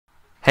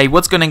Hey,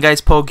 what's going on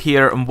guys, Pog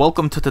here and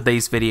welcome to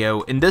today's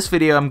video. In this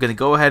video I'm going to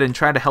go ahead and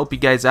try to help you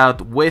guys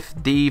out with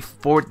the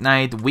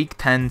Fortnite Week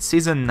 10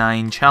 Season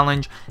 9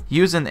 challenge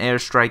using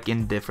Airstrike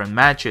in different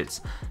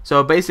matches.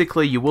 So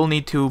basically you will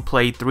need to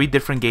play 3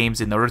 different games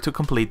in order to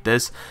complete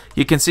this.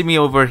 You can see me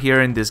over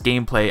here in this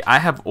gameplay. I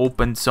have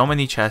opened so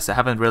many chests, I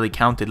haven't really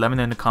counted. Let me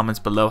know in the comments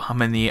below how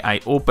many I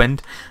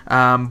opened.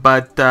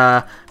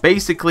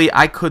 Basically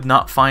I could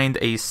not find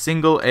a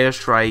single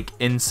Airstrike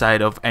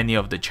inside of any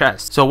of the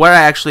chests. So where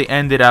I actually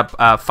ended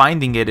up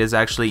finding it is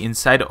actually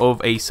inside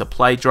of a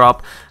supply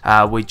drop,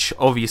 which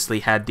obviously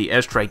had the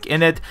Airstrike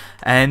in it.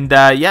 And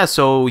yeah,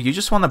 so you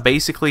just want to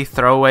basically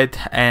throw it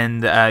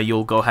and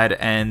you'll go ahead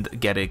and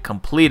get it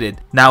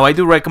completed. Now I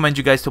do recommend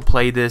you guys to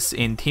play this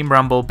in Team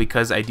Rumble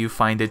because I do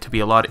find it to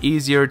be a lot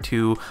easier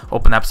to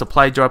open up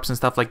supply drops and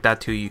stuff like that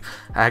to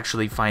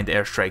actually find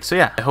Airstrike. So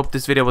yeah, I hope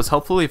this video was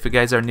helpful. If you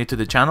guys are new to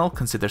the channel,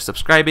 consider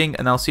subscribing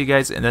and I'll see you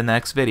guys in the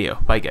next video.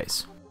 Bye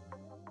guys.